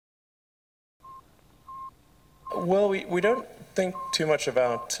Well, we don't think too much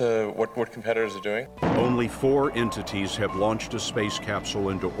about what competitors are doing. Only 4 entities have launched a space capsule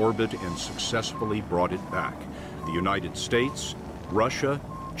into orbit and successfully brought it back. The United States, Russia,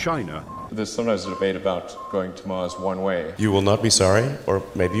 China. There's sometimes a debate about going to Mars one way. You will not be sorry, or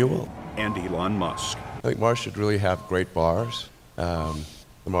maybe you will. And Elon Musk. I think Mars should really have great bars. The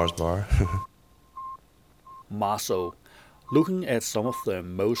Mars bar. Marso, looking at some of the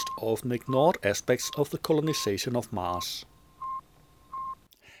most often ignored aspects of the colonization of Mars.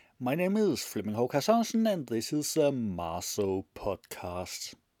 My name is Flemming Håkær Sørensen, and this is a Marso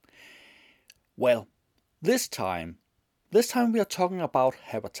podcast. Well, this time we are talking about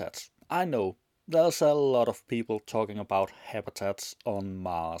habitats. I know, there's a lot of people talking about habitats on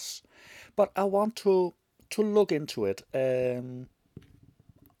Mars, but I want to look into it.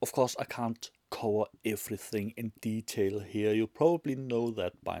 Of course, I can't cover everything in detail here. You probably know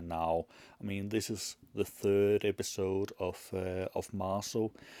that by now. I mean, this is the 3rd episode of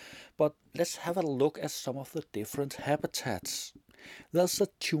Marso. But let's have a look at some of the different habitats. There's the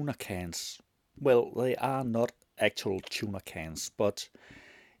tuna cans. Well, they are not actual tuna cans, but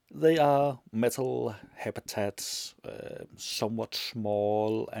they are metal habitats, somewhat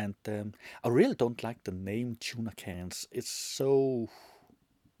small, and I really don't like the name tuna cans.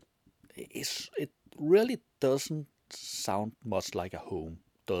 It really doesn't sound much like a home,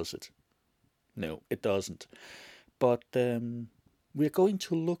 does it? No, it doesn't. But we're going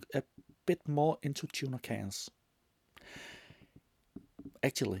to look a bit more into tuna cans.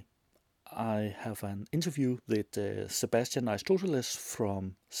 Actually, I have an interview with Sebastian Aristoteles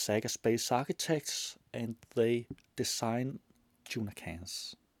from Saga Space Architects, and they design tuna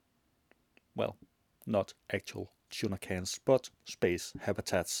cans. Well, not actual tuna cans, but space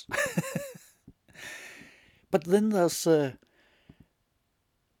habitats. But then there's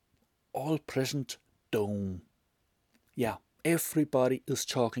all-present dome. Yeah, everybody is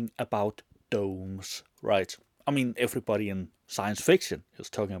talking about domes, right? I mean, everybody in science fiction is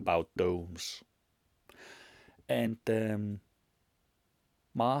talking about domes. And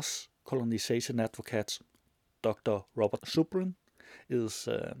Mars colonization advocate Dr. Robert Zubrin is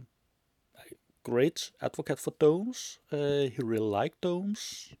a great advocate for domes. He really likes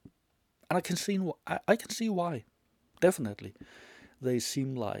domes, and I can see why. Definitely, they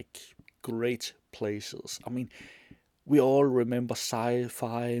seem like great places. I mean, we all remember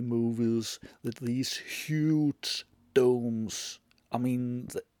sci-fi movies with these huge domes. I mean,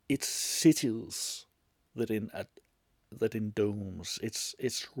 it's cities that in domes. It's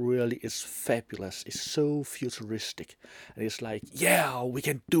fabulous. It's so futuristic, and it's like, yeah, we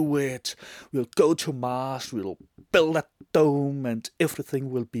can do it. We'll go to Mars. We'll build a dome, and everything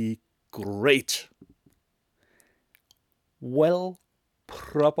will be great. Well,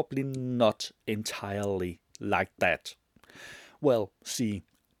 probably not entirely like that. Well, see,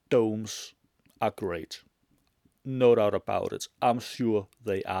 domes are great. No doubt about it. I'm sure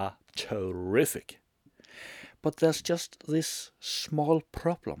they are terrific. But there's just this small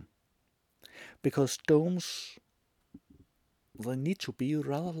problem. Because domes, they need to be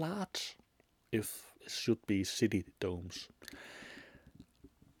rather large if it should be city domes.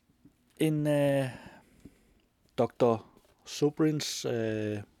 In Dr. Zubrin's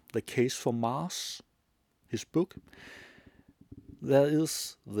The Case for Mars, his book, there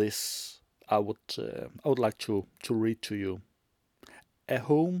is this I would like to read to you. A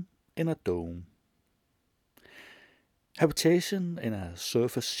home in a dome. Habitation in a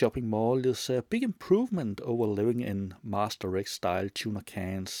surface shopping mall is a big improvement over living in Mars Direct style tuna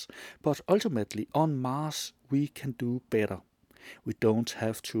cans, but ultimately on Mars we can do better. We don't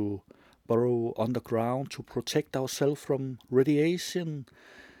have to burrow underground to protect ourselves from radiation,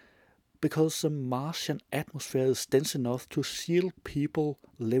 because the Martian atmosphere is dense enough to shield people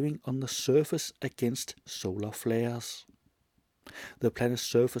living on the surface against solar flares. The planet's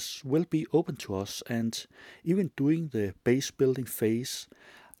surface will be open to us, and even during the base building phase,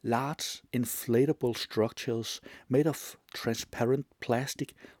 large inflatable structures made of transparent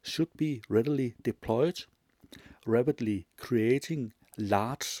plastic should be readily deployed, rapidly creating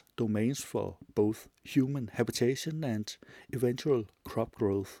large domains for both human habitation and eventual crop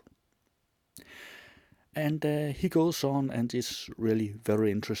growth. And he goes on, and it's really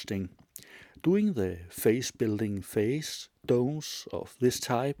very interesting. During the phase building phase, domes of this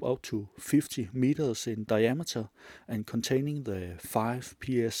type up to 50 meters in diameter and containing the 5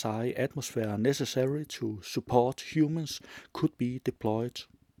 psi atmosphere necessary to support humans could be deployed.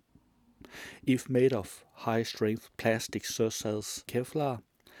 If made of high-strength plastic such as Kevlar,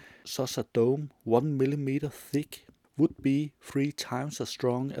 such a dome 1 millimeter thick would be 3 times as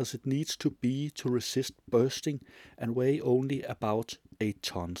strong as it needs to be to resist bursting and weigh only about 8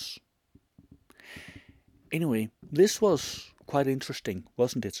 tons. Anyway, this was quite interesting,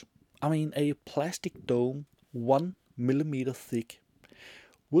 wasn't it? I mean, a plastic dome 1 millimeter thick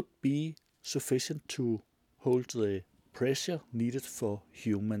would be sufficient to hold the pressure needed for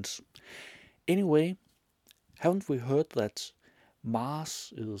humans. Anyway, haven't we heard that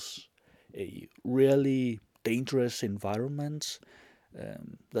Mars is a really dangerous environment?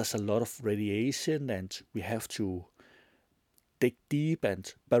 There's a lot of radiation and we have to dig deep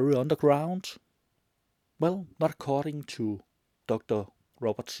and bury underground. Well, not according to Dr.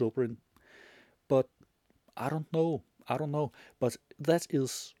 Robert Zubrin, but I don't know. But that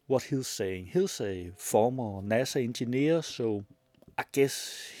is what he's saying. He's a former NASA engineer, so I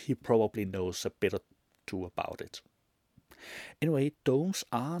guess he probably knows a bit or two about it. Anyway, domes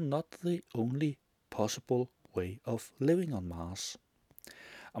are not the only possible way of living on Mars.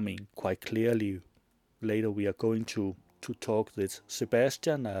 I mean, quite clearly, later we are going to talk with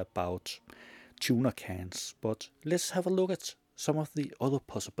Sebastian about tuna cans, but let's have a look at some of the other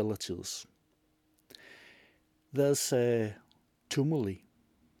possibilities. There's a tumuli.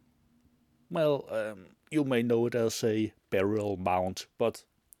 Well, you may know it as a burial mound, but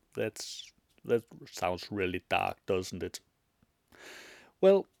that sounds really dark, doesn't it?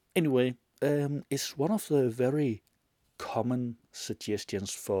 Well, anyway, it's one of the very common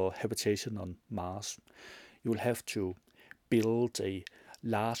suggestions for habitation on Mars. You will have to build a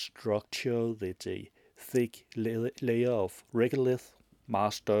large structure with a thick layer of regolith,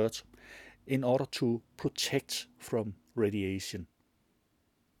 Mars dirt, in order to protect from radiation.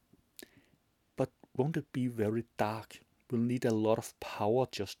 But won't it be very dark? We'll need a lot of power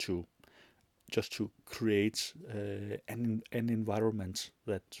just to create an environment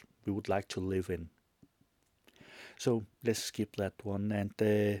that we would like to live in. So let's skip that one and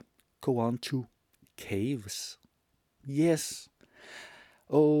go on to caves. Yes.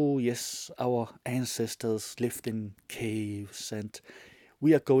 Oh yes, our ancestors lived in caves and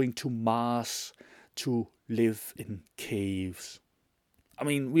we are going to Mars to live in caves. I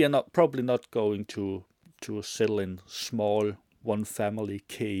mean, we are probably not going to settle in small one-family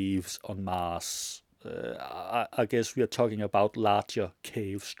caves on Mars. I guess we are talking about larger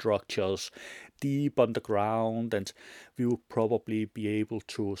cave structures deep underground, and we will probably be able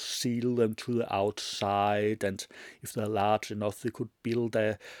to seal them to the outside, and if they're large enough we could build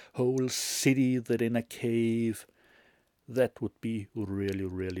a whole city within a cave. That would be really,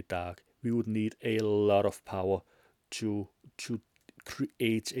 really dark. We would need a lot of power to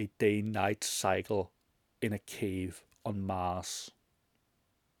create a day-night cycle in a cave on Mars.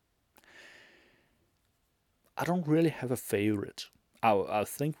 I don't really have a favorite. I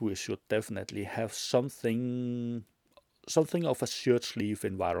think we should definitely have something of a shirt sleeve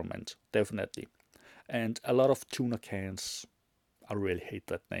environment, definitely. And a lot of tuna cans. I really hate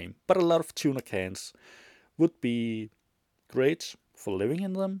that name, but a lot of tuna cans would be great for living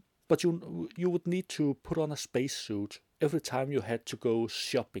in them, but you would need to put on a spacesuit every time you had to go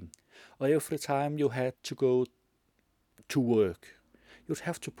shopping, or every time you had to go to work. You'd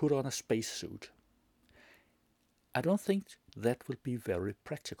have to put on a spacesuit. I don't think that will be very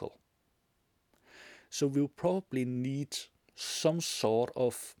practical. So we'll probably need some sort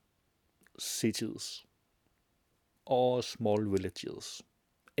of cities or small villages,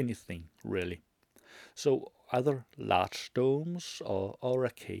 anything really. So either large domes or a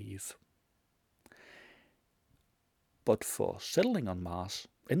cave. But for settling on Mars,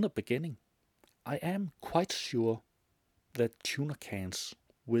 in the beginning, I am quite sure that tuna cans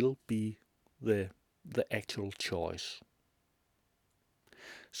will be the actual choice.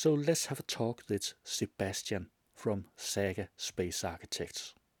 So let's have a talk with Sebastian from Saga Space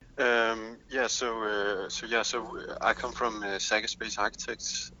Architects. So I come from Saga Space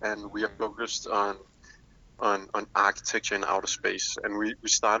Architects, and we are focused on architecture in outer space. And we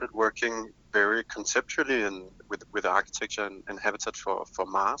started working very conceptually and with architecture and habitat for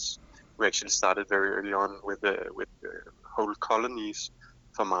Mars. We actually started very early on with whole colonies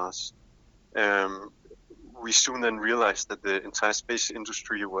for Mars. We soon then realized that the entire space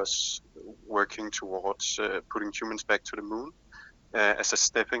industry was working towards putting humans back to the moon as a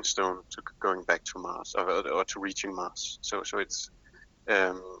stepping stone to going back to Mars or to reaching Mars. So it's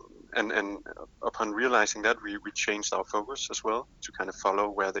and upon realizing that, we changed our focus as well to kind of follow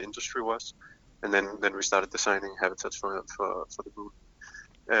where the industry was, and then we started designing habitats for the moon.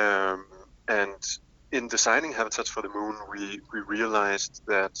 And in designing habitats for the moon, we realized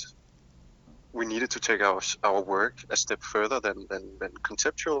that we needed to take our work a step further than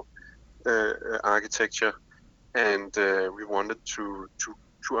conceptual architecture, and we wanted to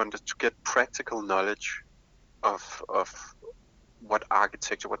get practical knowledge of what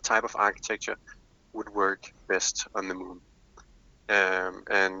type of architecture would work best on the moon.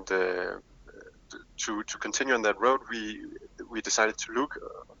 And to continue on that road, we decided to look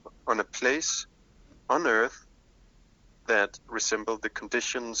on a place on Earth that resembled the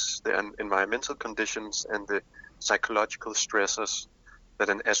conditions, the environmental conditions, and the psychological stressors that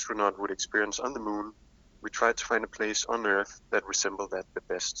an astronaut would experience on the moon. We tried to find a place on Earth that resembled that the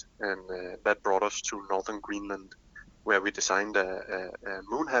best, and that brought us to northern Greenland, where we designed a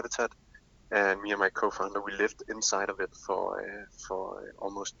moon habitat. And me and my co-founder, we lived inside of it for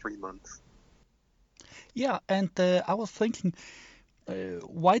almost 3 months. Yeah, and I was thinking,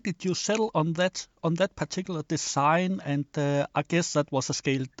 why did you settle on that particular design? And I guess that was a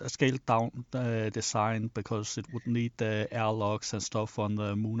scaled down design because it would need airlocks and stuff on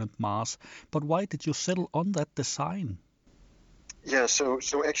the moon and Mars. But why did you settle on that design? Yeah, so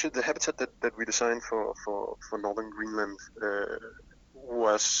actually the habitat that we designed for northern Greenland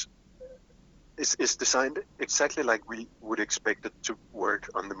is designed exactly like we would expect it to work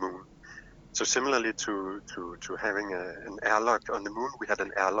on the moon. So similarly to having an airlock on the moon, we had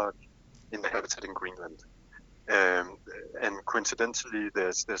an airlock in the habitat in Greenland. And coincidentally,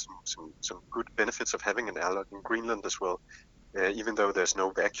 there's some good benefits of having an airlock in Greenland as well. Even though there's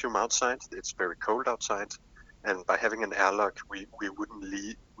no vacuum outside, it's very cold outside. And by having an airlock, we wouldn't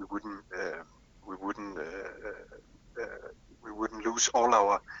lose all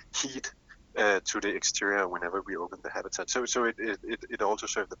our heat to the exterior whenever we open the habitat. So it also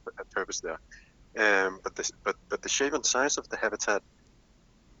served a purpose there. But the shape and size of the habitat,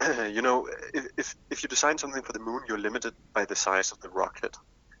 if you design something for the moon, you're limited by the size of the rocket.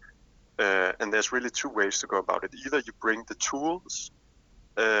 And there's really two ways to go about it. Either you bring the tools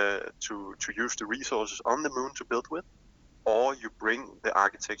to use the resources on the moon to build with, or you bring the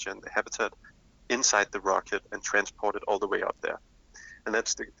architecture and the habitat inside the rocket and transport it all the way up there. And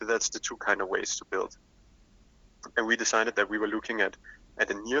that's the two kind of ways to build. And we decided that we were looking at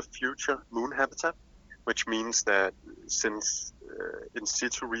a near future moon habitat, which means that since in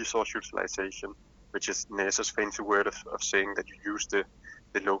situ resource utilization, which is NASA's fancy word of saying that you use the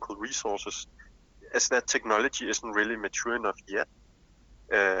local resources, as that technology isn't really mature enough yet,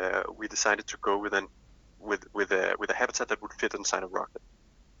 we decided to go with a habitat that would fit inside a rocket.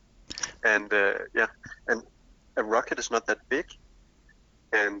 And and a rocket is not that big.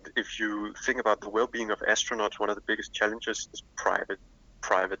 And if you think about the well-being of astronauts, one of the biggest challenges is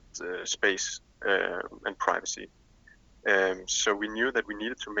private space and privacy. So we knew that we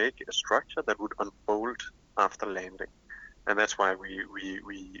needed to make a structure that would unfold after landing, and that's why we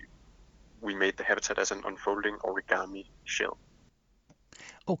made the habitat as an unfolding origami shell.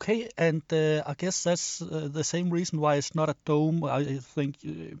 Okay, and I guess that's the same reason why it's not a dome. I think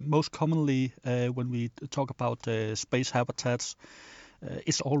most commonly when we talk about space habitats,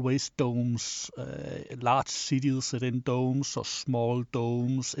 it's always domes, large cities sit in domes or small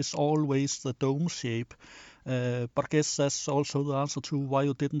domes. It's always the dome shape. But I guess that's also the answer to why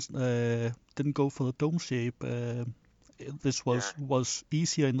you didn't go for the dome shape. This was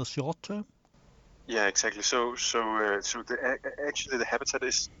easier in the short term. Yeah, exactly. So actually the habitat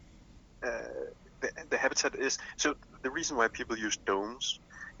is so the reason why people use domes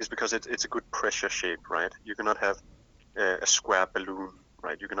is because it's a good pressure shape, right? You cannot have a square balloon,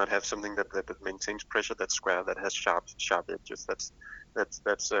 right? You cannot have something that maintains pressure that's square, that has sharp edges.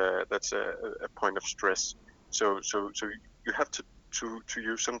 That's a point of stress. So you have to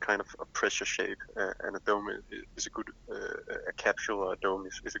use some kind of a pressure shape, and a dome is a good a capsule or a dome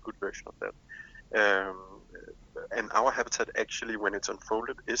is a good version of that. And our habitat actually, when it's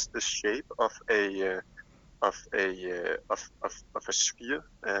unfolded, is the shape of a sphere,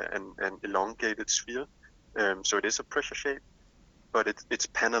 an elongated sphere. So it is a pressure shape, but it's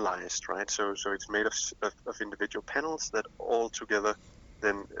panelized, right? So it's made of individual panels that all together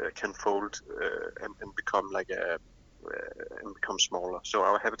then can fold and become and become smaller. So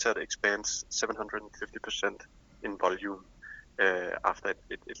our habitat expands 750% in volume after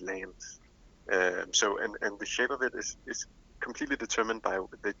it lands. So the shape of it is completely determined by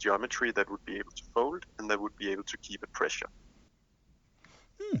the geometry that would be able to fold and that would be able to keep a pressure.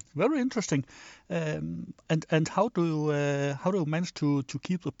 Very interesting. And how do you manage to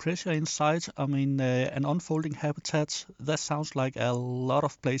keep the pressure inside? I mean, an unfolding habitat, that sounds like a lot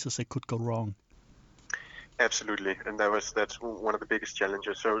of places it could go wrong. Absolutely, and that's one of the biggest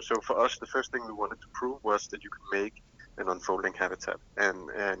challenges. So for us, the first thing we wanted to prove was that you could make an unfolding habitat, and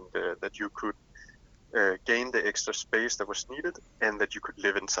that you could gain the extra space that was needed, and that you could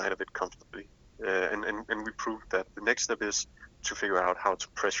live inside of it comfortably. and we proved that the next step is to figure out how to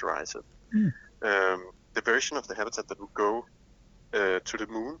pressurize it. The version of the habitat that would go to the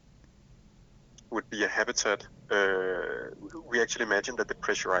moon would be a habitat. We actually imagine that the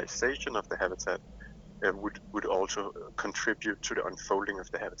pressurization of the habitat would also contribute to the unfolding of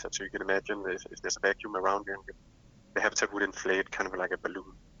the habitat. So you can imagine if there's a vacuum around you, the habitat would inflate kind of like a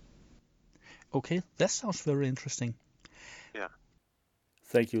balloon. Okay, that sounds very interesting. Yeah.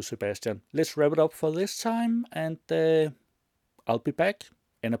 Thank you, Sebastian. Let's wrap it up for this time, and I'll be back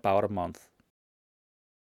in about a month.